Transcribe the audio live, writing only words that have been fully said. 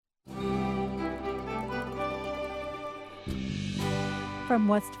from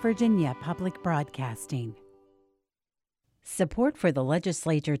West Virginia Public Broadcasting. Support for the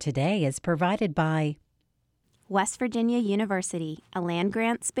legislature today is provided by West Virginia University, a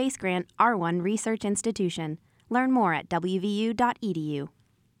land-grant, space grant, R1 research institution. Learn more at wvu.edu.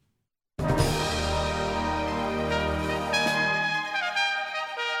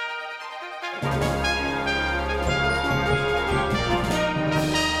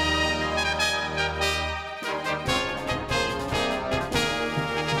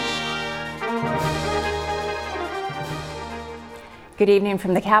 Good evening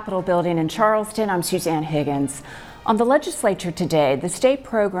from the Capitol building in Charleston. I'm Suzanne Higgins. On the legislature today, the state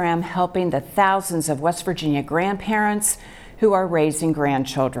program helping the thousands of West Virginia grandparents who are raising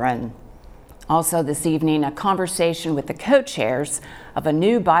grandchildren. Also this evening, a conversation with the co-chairs of a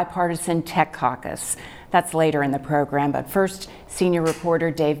new bipartisan tech caucus. That's later in the program, but first, senior reporter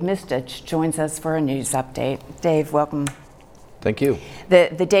Dave Mistich joins us for a news update. Dave, welcome. Thank you.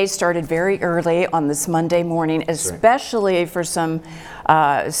 The day started very early on this Monday morning, especially for some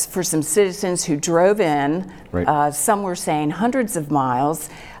citizens who drove in. Right. Some were saying hundreds of miles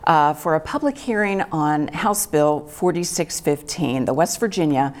for a public hearing on House Bill 4615, the West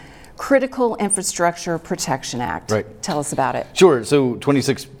Virginia Critical Infrastructure Protection Act. Right. Tell us about it. Sure. So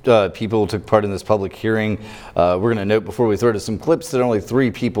 26 people took part in this public hearing. We're going to note before we throw to some clips that only 3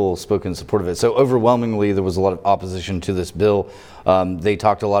 people spoke in support of it. So overwhelmingly, there was a lot of opposition to this bill. They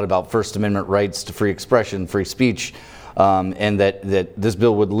talked a lot about First Amendment rights to free expression, free speech, and that this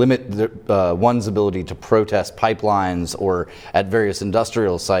bill would limit one's ability to protest pipelines or at various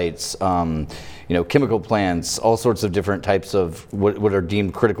industrial sites, chemical plants, all sorts of different types of what are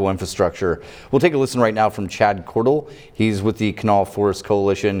deemed critical infrastructure. We'll take a listen right now from Chad Cordell. He's with the Canal Forest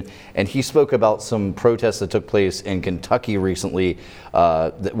Coalition, and he spoke about some protests that took place in Kentucky recently,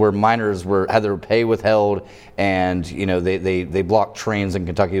 where miners had their pay withheld, and they blocked trains in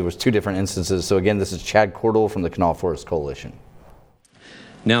Kentucky. There was 2 different instances. So again, this is Chad Cordell from the Canal Forest Coalition.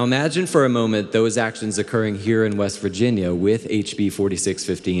 Now imagine for a moment those actions occurring here in West Virginia with HB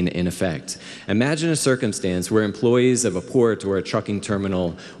 4615 in effect. Imagine a circumstance where employees of a port or a trucking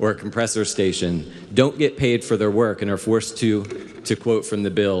terminal or a compressor station don't get paid for their work and are forced to quote from the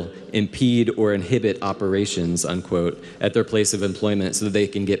bill, impede or inhibit operations, unquote, at their place of employment so that they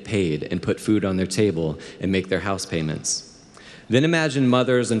can get paid and put food on their table and make their house payments. Then imagine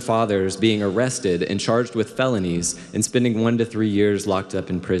mothers and fathers being arrested and charged with felonies and spending 1 to 3 years locked up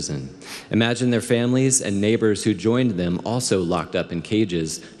in prison. Imagine their families and neighbors who joined them also locked up in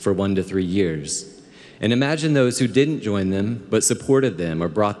cages for 1 to 3 years. And imagine those who didn't join them but supported them or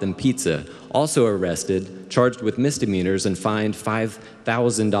brought them pizza, also arrested, charged with misdemeanors and fined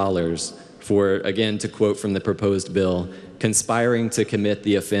 $5,000 for, again, to quote from the proposed bill, conspiring to commit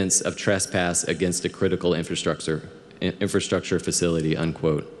the offense of trespass against a critical infrastructure facility,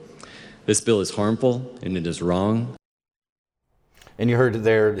 unquote. This bill is harmful and it is wrong. And you heard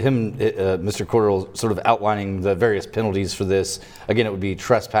there Mr. Cordell, sort of outlining the various penalties for this. Again, it would be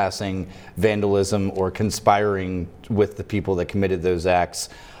trespassing, vandalism, or conspiring with the people that committed those acts.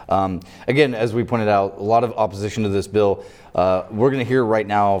 Again, as we pointed out, a lot of opposition to this bill. We're going to hear right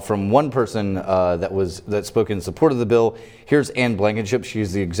now from one person that spoke in support of the bill. Here's Ann Blankenship.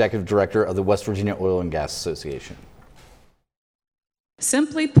 She's the executive director of the West Virginia Oil and Gas Association.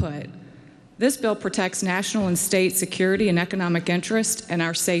 Simply put, this bill protects national and state security and economic interest and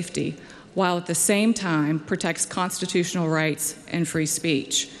our safety, while at the same time protects constitutional rights and free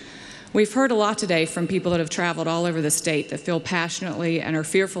speech. We've heard a lot today from people that have traveled all over the state that feel passionately and are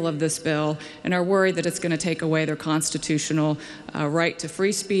fearful of this bill and are worried that it's going to take away their constitutional right to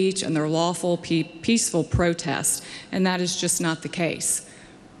free speech and their lawful, peaceful protest, and that is just not the case.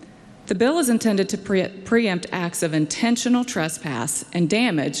 The bill is intended to preempt acts of intentional trespass and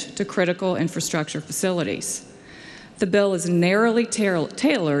damage to critical infrastructure facilities. The bill is narrowly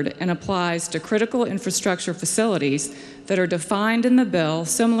tailored and applies to critical infrastructure facilities that are defined in the bill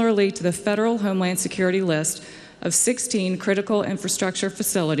similarly to the federal Homeland Security list of 16 critical infrastructure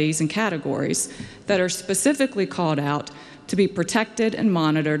facilities and categories that are specifically called out to be protected and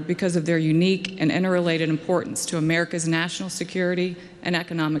monitored because of their unique and interrelated importance to America's national security and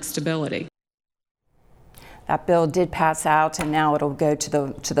economic stability. That bill did pass out, and now it'll go to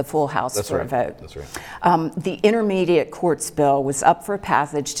the full House for a vote. That's right. The intermediate courts bill was up for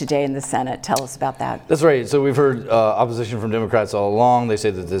passage today in the Senate. Tell us about that. That's right. So we've heard opposition from Democrats all along. They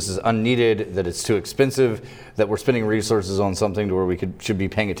say that this is unneeded, that it's too expensive, that we're spending resources on something to where we should be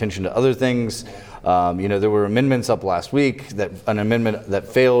paying attention to other things. There were amendments up last week, an amendment that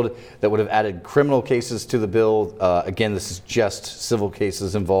failed that would have added criminal cases to the bill. Again, this is just civil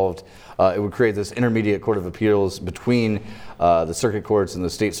cases involved. It would create this intermediate court of appeals between the circuit courts and the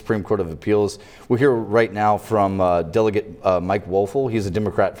state Supreme Court of Appeals. We'll hear right now from Delegate Mike Woelfel. He's a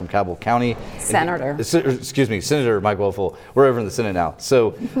Democrat from Cabell County. Senator Mike Woelfel. We're over in the Senate now.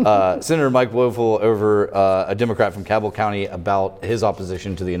 So Senator Mike Woelfel over a Democrat from Cabell County about his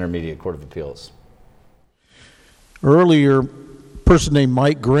opposition to the Intermediate Court of Appeals. Earlier, a person named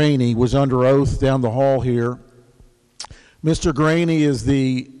Mike Graney was under oath down the hall here. Mr. Graney is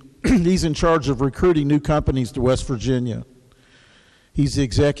he's in charge of recruiting new companies to West Virginia. He's the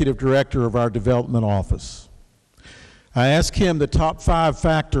executive director of our development office. I asked him the top 5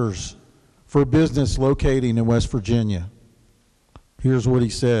 factors for business locating in West Virginia. Here's what he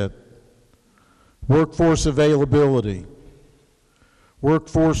said: workforce availability,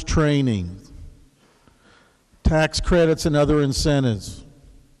 workforce training, tax credits and other incentives,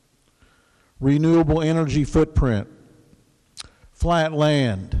 renewable energy footprint, flat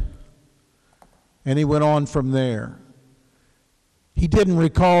land. And he went on from there. He didn't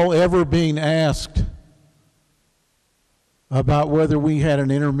recall ever being asked about whether we had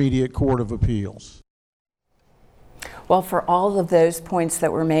an intermediate court of appeals. Well, for all of those points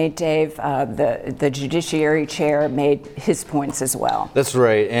that were made, Dave, the Judiciary Chair made his points as well. That's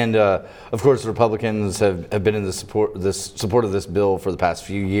right, and of course, the Republicans have been in the support of this bill for the past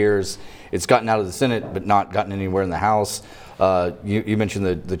few years. It's gotten out of the Senate, but not gotten anywhere in the House. You mentioned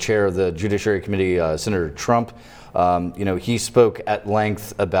the chair of the Judiciary Committee, Senator Trump. He spoke at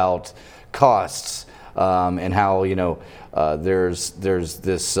length about costs and how there's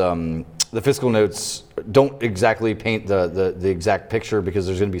this. The fiscal notes don't exactly paint the exact picture because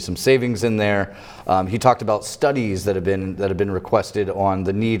there's going to be some savings in there. He talked about studies that have been requested on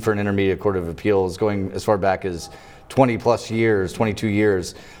the need for an intermediate court of appeals going as far back as 22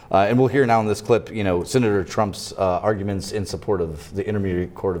 years. And we'll hear now in this clip, Senator Trump's arguments in support of the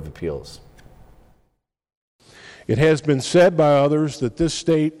intermediate court of appeals. It has been said by others that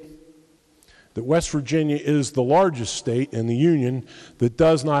that West Virginia is the largest state in the Union that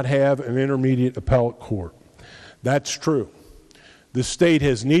does not have an intermediate appellate court. That's true. The state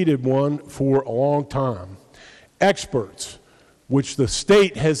has needed one for a long time. Experts, which the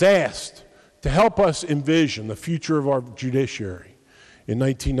state has asked to help us envision the future of our judiciary in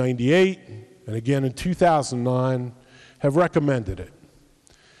 1998 and again in 2009, have recommended it.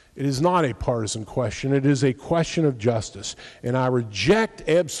 It is not a partisan question. It is a question of justice. And I reject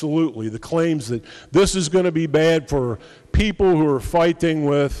absolutely the claims that this is going to be bad for people who are fighting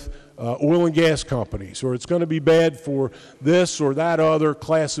with oil and gas companies, or it's going to be bad for this or that other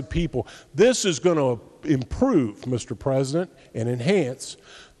class of people. This is going to improve, Mr. President, and enhance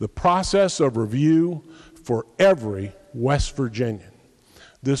the process of review for every West Virginian.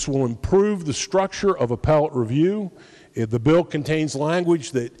 This will improve the structure of appellate review. The bill contains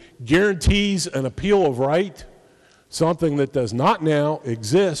language that guarantees an appeal of right, something that does not now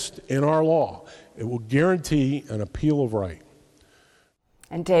exist in our law. It will guarantee an appeal of right.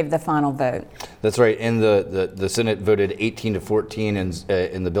 And Dave, the final vote. That's right, and the Senate voted 18-14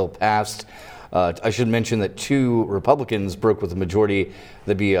 and the bill passed. I should mention that 2 Republicans broke with the majority.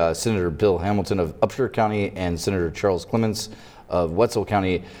 That'd be Senator Bill Hamilton of Upshur County and Senator Charles Clements of Wetzel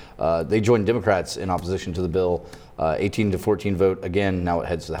County. They joined Democrats in opposition to the bill. 18-14 vote. Again, now it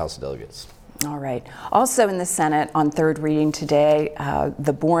heads to the House of Delegates. All right. Also in the Senate on third reading today,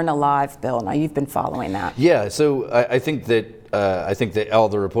 the Born Alive bill. Now you've been following that. Yeah. So I think that all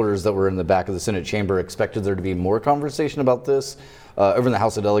the reporters that were in the back of the Senate chamber expected there to be more conversation about this. Over in the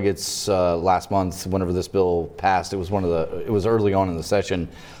House of Delegates last month, whenever this bill passed, it was early on in the session.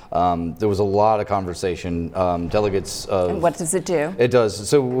 There was a lot of conversation. Delegates. And what does it do? It does.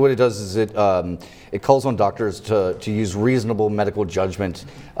 So what it does is it calls on doctors to use reasonable medical judgment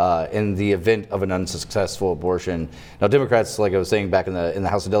in the event of an unsuccessful abortion. Now, Democrats, like I was saying back in the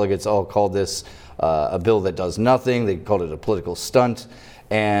House of Delegates, all called this a bill that does nothing. They called it a political stunt,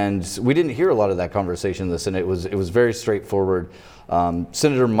 and we didn't hear a lot of that conversation in the Senate. It was very straightforward.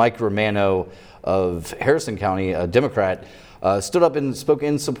 Senator Mike Romano of Harrison County, a Democrat, stood up and spoke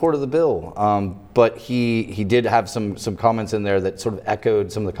in support of the bill, but he did have some comments in there that sort of echoed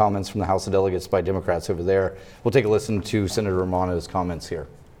some of the comments from the House of Delegates by Democrats over there. We'll take a listen to Senator Romano's comments here.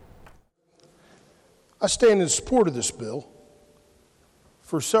 I stand in support of this bill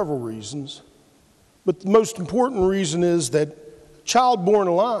for several reasons, but the most important reason is that a child born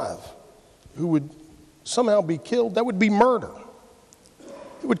alive who would somehow be killed, that would be murder.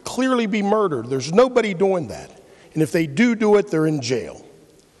 It would clearly be murder. There's nobody doing that. And if they do it, they're in jail.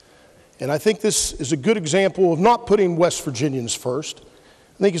 And I think this is a good example of not putting West Virginians first.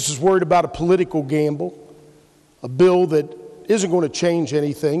 I think it's just worried about a political gamble, a bill that isn't going to change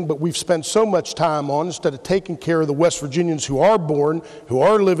anything, but we've spent so much time on instead of taking care of the West Virginians who are born, who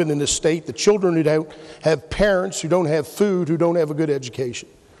are living in this state, the children who don't have parents, who don't have food, who don't have a good education.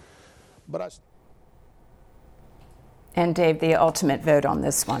 And Dave, the ultimate vote on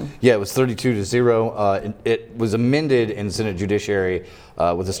this one. Yeah, it was 32-0. It was amended in Senate Judiciary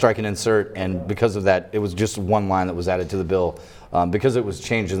with a strike and insert, and because of that, it was just one line that was added to the bill. Because it was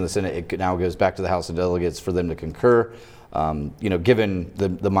changed in the Senate, it now goes back to the House of Delegates for them to concur. Given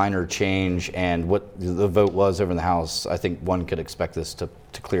the minor change and what the vote was over in the House, I think one could expect this to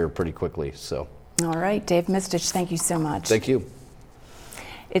clear pretty quickly. So. All right, Dave Mistich, thank you so much. Thank you.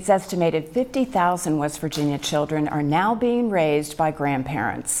 It's estimated 50,000 West Virginia children are now being raised by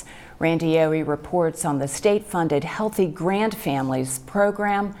grandparents. Randy Yohe reports on the state-funded Healthy Grand Families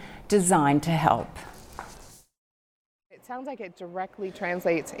program designed to help. It sounds like it directly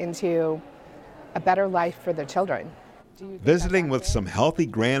translates into a better life for the children. Visiting with some Healthy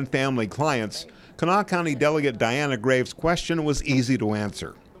Grand Family clients, Kanawha County Delegate Diana Graves' question was easy to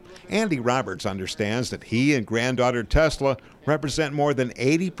answer. Andy Roberts understands that he and granddaughter Tesla represent more than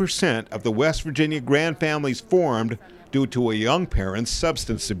 80% of the West Virginia grand families formed due to a young parent's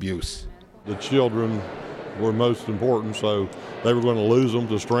substance abuse. The children were most important, so they were going to lose them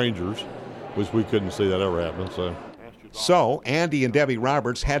to strangers, which we couldn't see that ever happen. So Andy and Debbie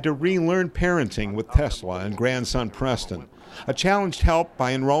Roberts had to relearn parenting with Tesla and grandson Preston. A challenge helped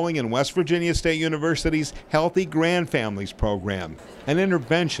by enrolling in West Virginia State University's Healthy Grand Families program, an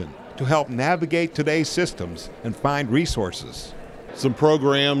intervention to help navigate today's systems and find resources. Some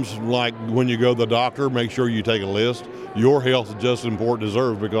programs like when you go to the doctor, make sure you take a list. Your health is just as important as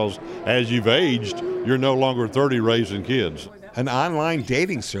theirs because as you've aged, you're no longer 30 raising kids. An online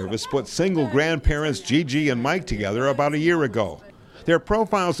dating service put single grandparents Gigi and Mike together about a year ago. Their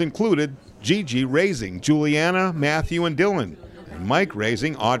profiles included Gigi raising Juliana, Matthew, and Dylan, and Mike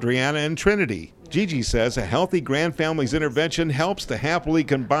raising Audriana and Trinity. Gigi says a Healthy Grand Families intervention helps the happily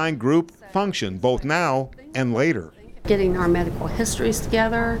combined group function both now and later. Getting our medical histories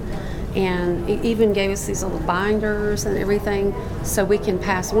together, and it even gave us these little binders and everything so we can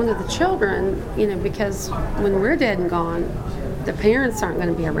pass on to the children, because when we're dead and gone, the parents aren't going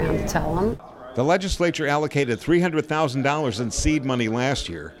to be around to tell them. The legislature allocated $300,000 in seed money last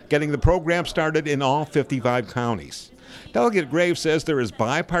year, getting the program started in all 55 counties. Delegate Graves says there is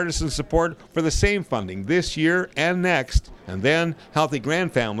bipartisan support for the same funding this year and next, and then Healthy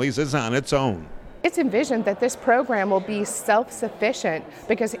Grand Families is on its own. It's envisioned that this program will be self-sufficient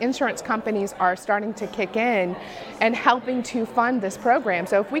because insurance companies are starting to kick in and helping to fund this program.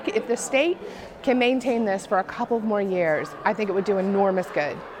 So if the state can maintain this for a couple of more years, I think it would do enormous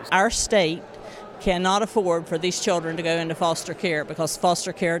good. Our state cannot afford for these children to go into foster care because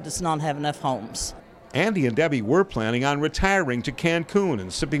foster care does not have enough homes. Andy and Debbie were planning on retiring to Cancun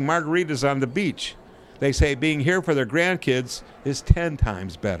and sipping margaritas on the beach. They say being here for their grandkids is 10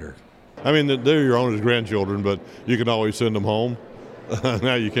 times better. I mean, they're your own as grandchildren, but you can always send them home.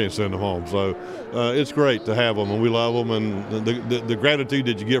 Now you can't send them home. So it's great to have them, and we love them. And the gratitude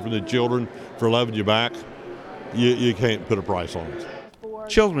that you get from the children for loving you back, you can't put a price on it.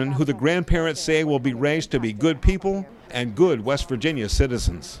 Children who the grandparents say will be raised to be good people and good West Virginia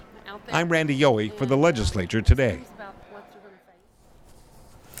citizens. I'm Randy Yohe for the Legislature Today.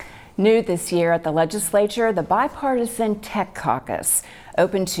 New this year at the legislature, the Bipartisan Tech Caucus,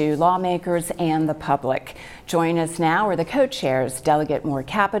 open to lawmakers and the public. Joining us now are the co-chairs, Delegate Moore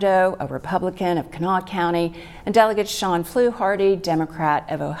Capito, a Republican of Kanawha County, and Delegate Sean Fluharty, Democrat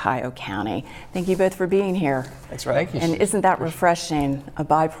of Ohio County. Thank you both for being here. Thanks for having us. And isn't that refreshing, a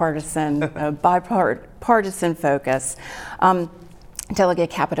bipartisan focus. Delegate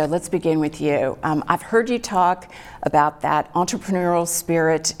Capito, let's begin with you. I've heard you talk about that entrepreneurial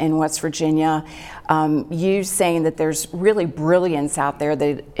spirit in West Virginia. You saying that there's really brilliance out there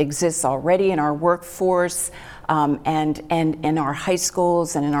that exists already in our workforce and in our high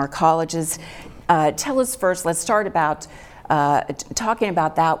schools and in our colleges. Tell us first, let's start about talking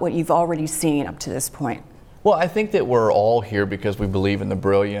about that, what you've already seen up to this point. Well, I think that we're all here because we believe in the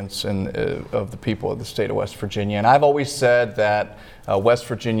brilliance of the people of the state of West Virginia. And I've always said that West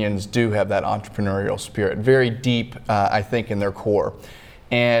Virginians do have that entrepreneurial spirit, very deep, I think, in their core.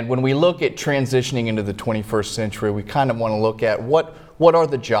 And when we look at transitioning into the 21st century, we kind of want to look at what are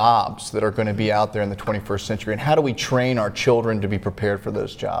the jobs that are going to be out there in the 21st century, and how do we train our children to be prepared for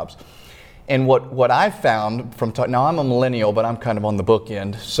those jobs? And what I've found from now I'm a millennial, but I'm kind of on the book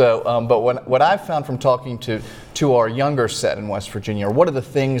end. So, but what I've found from talking to our younger set in West Virginia, or what are the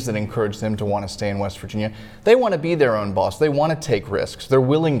things that encourage them to want to stay in West Virginia? They want to be their own boss. They want to take risks. They're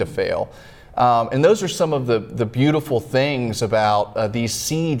willing to fail. And those are some of the beautiful things about these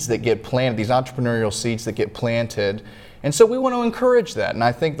seeds that get planted, these entrepreneurial seeds that get planted. And so we want to encourage that. And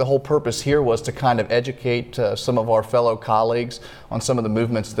I think the whole purpose here was to kind of educate some of our fellow colleagues on some of the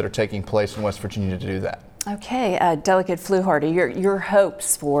movements that are taking place in West Virginia to do that. Okay, Delegate Fluharty, your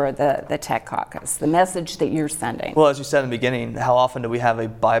hopes for the Tech Caucus, the message that you're sending. Well, as you said in the beginning, how often do we have a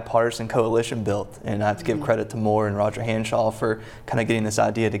bipartisan coalition built? And I have to give credit to Moore and Roger Hanshaw for kind of getting this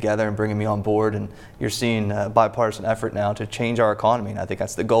idea together and bringing me on board. And you're seeing a bipartisan effort now to change our economy, and I think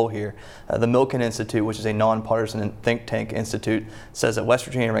that's the goal here. The Milken Institute, which is a nonpartisan think tank institute, says that West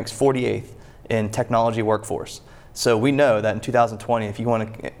Virginia ranks 48th in technology workforce. So we know that in 2020, if you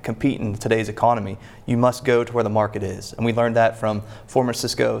want to compete in today's economy, you must go to where the market is. And we learned that from former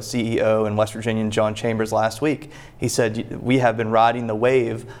Cisco CEO and West Virginian John Chambers last week. He said, we have been riding the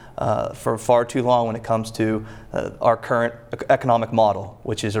wave for far too long when it comes to our current economic model,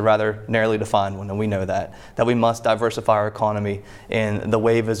 which is a rather narrowly defined one, and we know that we must diversify our economy, and the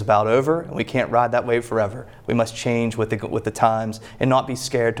wave is about over, and we can't ride that wave forever. We must change with the times and not be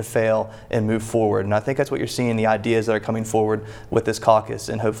scared to fail and move forward. And I think that's what you're seeing, the ideas that are coming forward with this caucus,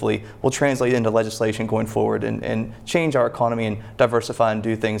 and hopefully will translate into legislation going forward and change our economy and diversify and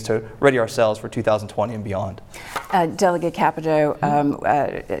do things to ready ourselves for 2020 and beyond. Delegate Capito,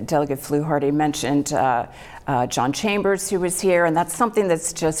 Delegate Fluharty mentioned John Chambers, who was here, and that's something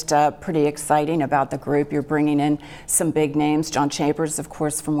that's just pretty exciting about the group. You're bringing in some big names. John Chambers, of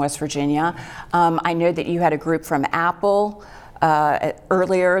course, from West Virginia. I know that you had a group from Apple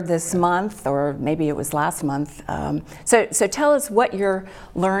earlier this month, or maybe it was last month. So tell us what you're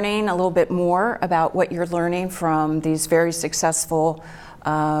learning, a little bit more about what you're learning from these very successful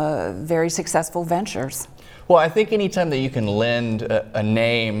ventures. Well, I think anytime that you can lend a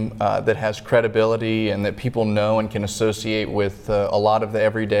name that has credibility and that people know and can associate with a lot of the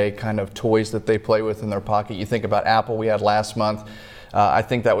everyday kind of toys that they play with in their pocket. You think about Apple we had last month. I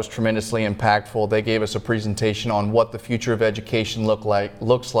think that was tremendously impactful. They gave us a presentation on what the future of education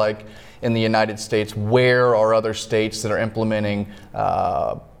looks like in the United States. Where are other states that are implementing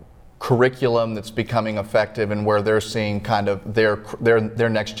curriculum that's becoming effective, and where they're seeing kind of their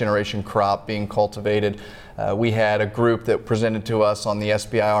next generation crop being cultivated. We had a group that presented to us on the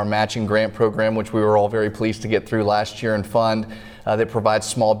SBIR matching grant program, which we were all very pleased to get through last year and fund, that provides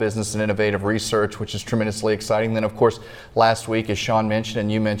small business and innovative research, which is tremendously exciting. Then, of course, last week, as Sean mentioned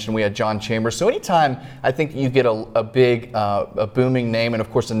and you mentioned, we had John Chambers. So anytime I think you get a big, a booming name, and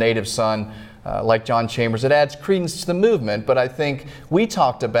of course a native son like John Chambers, it adds credence to the movement. But I think we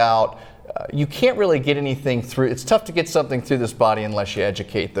talked about you can't really get anything through. It's tough to get something through this body unless you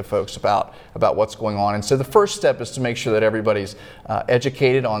educate the folks about what's going on. And so the first step is to make sure that everybody's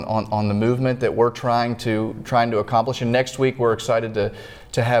educated on the movement that we're trying to accomplish. And next week we're excited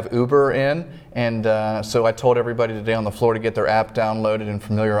to have Uber in. And so I told everybody today on the floor to get their app downloaded and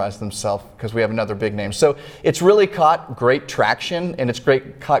familiarize themselves, because we have another big name. So it's really caught great traction, and it's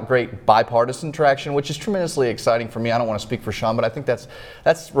caught great bipartisan traction, which is tremendously exciting for me. I don't want to speak for Sean, but I think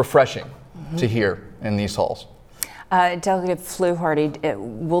that's refreshing to hear in these halls. Delegate Fluharty,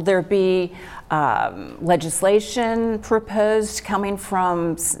 will there be legislation proposed coming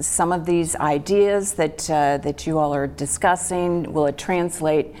from some of these ideas that you all are discussing? Will it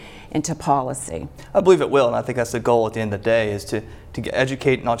translate into policy? I believe it will, and I think that's the goal at the end of the day, is to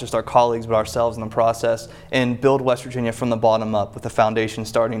educate not just our colleagues but ourselves in the process, and build West Virginia from the bottom up, with the foundation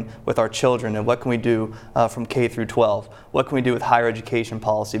starting with our children. And what can we do from K through 12? What can we do with higher education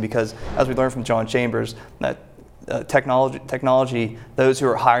policy? Because as we learned from John Chambers, that technology, those who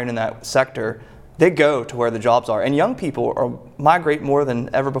are hiring in that sector, they go to where the jobs are. And young people migrate more than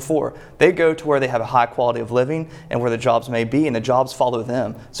ever before. They go to where they have a high quality of living and where the jobs may be, and the jobs follow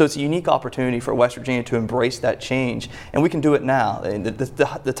them. So it's a unique opportunity for West Virginia to embrace that change, and we can do it now.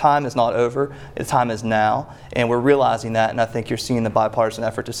 The time is not over, the time is now, and we're realizing that, and I think you're seeing the bipartisan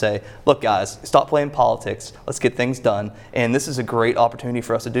effort to say, look guys, stop playing politics, let's get things done. And this is a great opportunity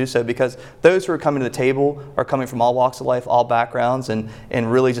for us to do so, because those who are coming to the table are coming from all walks of life, all backgrounds, and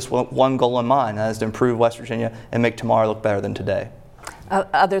really just one goal in mind, and that is to improve West Virginia and make tomorrow look better than today.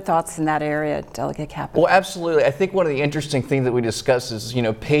 Other thoughts in that area, Delegate Capito? Well, absolutely. I think one of the interesting things that we discuss is,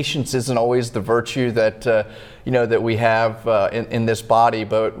 patience isn't always the virtue that that we have in this body.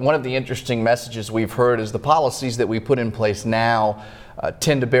 But one of the interesting messages we've heard is the policies that we put in place now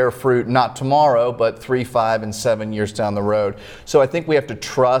tend to bear fruit not tomorrow, but 3, 5, and 7 years down the road. So I think we have to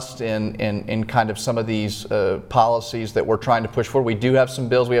trust in kind of some of these policies that we're trying to push forward. We do have some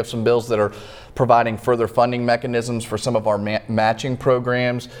bills. We have some bills that are providing further funding mechanisms for some of our matching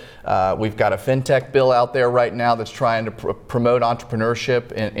programs. We've got a fintech bill out there right now that's trying to promote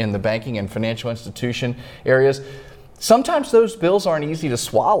entrepreneurship in the banking and financial institution areas. Sometimes those bills aren't easy to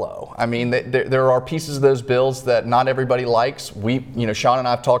swallow. I mean, there are pieces of those bills that not everybody likes. Sean and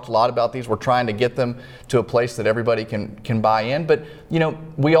I have talked a lot about these. We're trying to get them to a place that everybody can buy in. But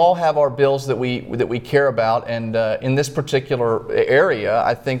we all have our bills that we care about, and in this particular area,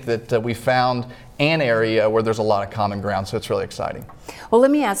 I think that we found an area where there's a lot of common ground. So it's really exciting. Well, let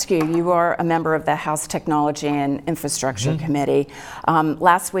me ask you, you are a member of the House Technology and Infrastructure Committee.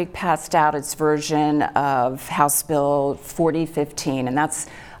 Last week passed out its version of House Bill 4015, and that's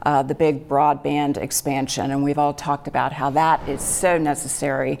the big broadband expansion. And we've all talked about how that is so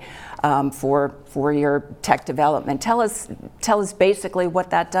necessary for your tech development. Tell us basically what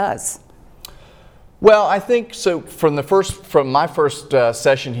that does. Well, I think so. From my first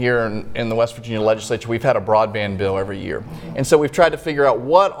session here in the West Virginia legislature, we've had a broadband bill every year, and so we've tried to figure out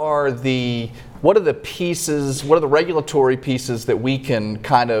what are the pieces, what are the regulatory pieces that we can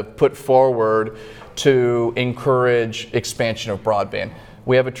kind of put forward to encourage expansion of broadband.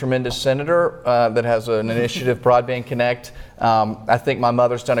 We have a tremendous senator that has an initiative, Broadband Connect. I think my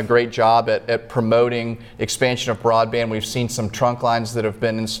mother's done a great job at promoting expansion of broadband. We've seen some trunk lines that have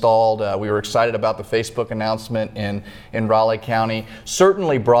been installed. We were excited about the Facebook announcement in Raleigh County.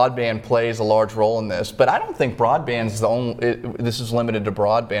 Certainly broadband plays a large role in this, but I don't think broadband's this is limited to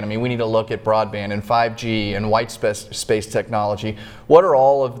broadband. I mean, we need to look at broadband and 5G and white space technology. What are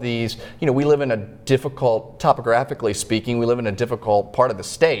all of these? We live in a difficult, topographically speaking, we live in a difficult part of the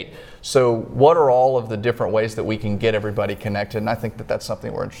state. So what are all of the different ways that we can get everybody connected? And I think that that's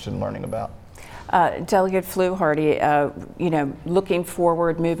something we're interested in learning about. Delegate Fluharty, looking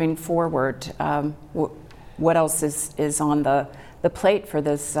forward, moving forward, what else is on the plate for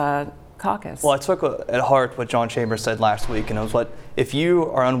this caucus? Well, I took at heart what John Chambers said last week, and it was if you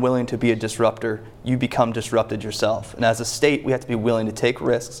are unwilling to be a disruptor, you become disrupted yourself. And as a state, we have to be willing to take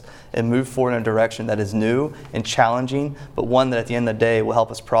risks and move forward in a direction that is new and challenging, but one that at the end of the day will help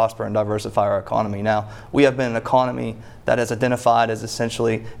us prosper and diversify our economy. Now, we have been an economy that is identified as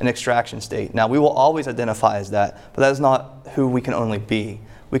essentially an extraction state. Now, we will always identify as that, but that is not who we can only be.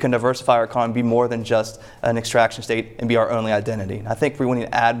 We can diversify our economy, be more than just an extraction state, and be our only identity. And I think we need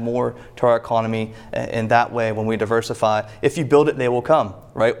to add more to our economy in that way when we diversify. If you build it, they will come,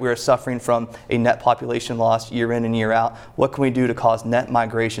 right? We are suffering from a net population loss year in and year out. What can we do to cause net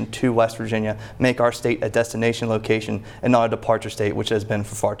migration to West Virginia, make our state a destination location and not a departure state, which has been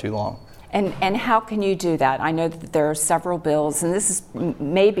for far too long? And how can you do that? I know that there are several bills, and this is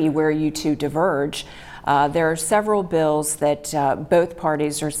maybe where you two diverge. There are several bills that both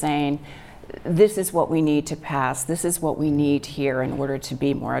parties are saying, this is what we need to pass, this is what we need here in order to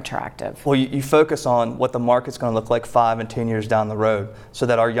be more attractive. Well, you focus on what the market's going to look like 5 and 10 years down the road, so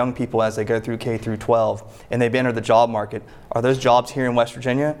that our young people, as they go through K through 12 and they enter the job market, are those jobs here in West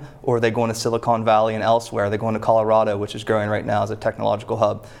Virginia, or are they going to Silicon Valley and elsewhere? Are they going to Colorado, which is growing right now as a technological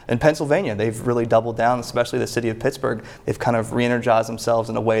hub? In Pennsylvania, they've really doubled down, especially the city of Pittsburgh. They've kind of re-energized themselves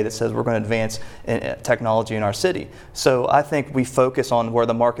in a way that says we're going to advance technology in our city. So I think we focus on where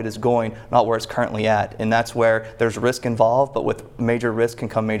the market is going, not where it's currently at. And that's where there's risk involved, but with major risk can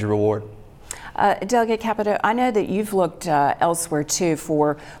come major reward. Delegate Capito, I know that you've looked elsewhere too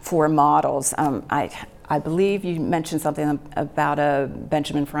for models. I believe you mentioned something about a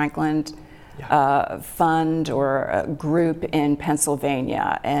Benjamin Franklin fund or a group in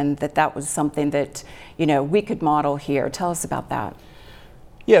Pennsylvania, and that was something that we could model here. Tell us about that.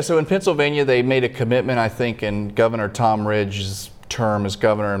 Yeah, so in Pennsylvania, they made a commitment, I think, in Governor Tom Ridge's term as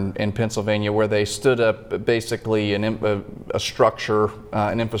governor in Pennsylvania, where they stood up basically a structure,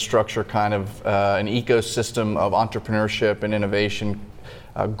 an infrastructure kind of an ecosystem of entrepreneurship and innovation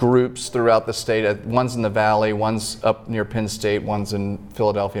groups throughout the state. One's in the Valley, one's up near Penn State, one's in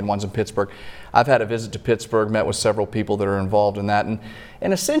Philadelphia, and one's in Pittsburgh. I've had a visit to Pittsburgh, met with several people that are involved in that, and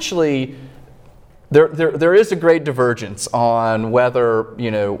essentially there is a great divergence on whether,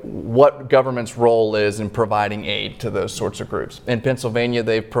 what government's role is in providing aid to those sorts of groups. In Pennsylvania,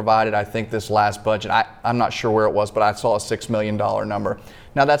 they've provided, I think this last budget, I'm not sure where it was, but I saw a $6 million number.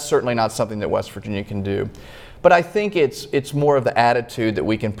 Now that's certainly not something that West Virginia can do. But I think it's more of the attitude that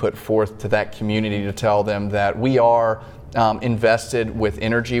we can put forth to that community to tell them that we are invested with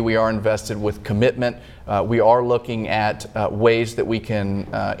energy, we are invested with commitment We are looking at ways that we can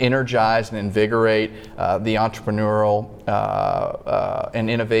energize and invigorate the entrepreneurial and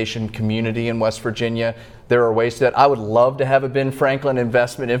innovation community in West Virginia. There are ways that I would love to have a Ben Franklin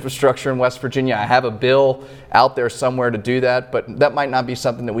investment infrastructure in West Virginia. I have a bill out there somewhere to do that, but that might not be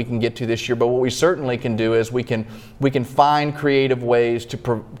something that we can get to this year. But what we certainly can do is we can find creative ways to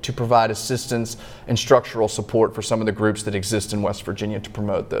provide assistance and structural support for some of the groups that exist in West Virginia to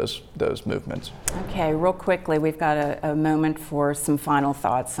promote those movements. Okay, real quickly, we've got a moment for some final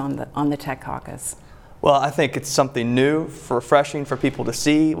thoughts on the Tech Caucus. Well, I think it's something new, refreshing for people to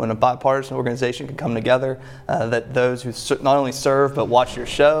see when a bipartisan organization can come together, that those who not only serve but watch your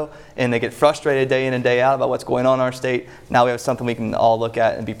show and they get frustrated day in and day out about what's going on in our state. Now we have something we can all look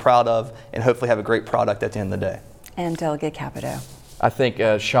at and be proud of and hopefully have a great product at the end of the day. And Delegate Capito. I think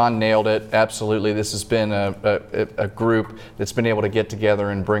Sean nailed it. Absolutely. This has been a group that's been able to get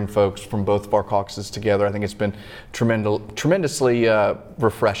together and bring folks from both of our caucuses together. I think it's been tremendously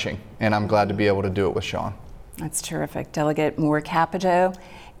refreshing, and I'm glad to be able to do it with Sean. That's terrific. Delegate Moore Capito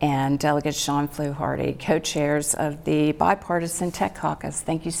and Delegate Sean Fluharty, co-chairs of the Bipartisan Tech Caucus.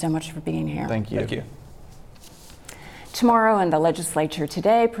 Thank you so much for being here. Thank you. Thank you. Tomorrow in the legislature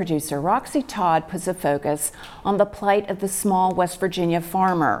today, producer Roxy Todd puts a focus on the plight of the small West Virginia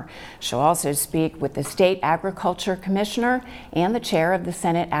farmer. She'll also speak with the State Agriculture Commissioner and the chair of the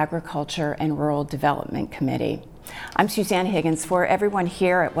Senate Agriculture and Rural Development Committee. I'm Suzanne Higgins. For everyone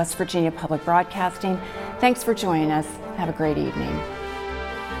here at West Virginia Public Broadcasting, thanks for joining us. Have a great evening.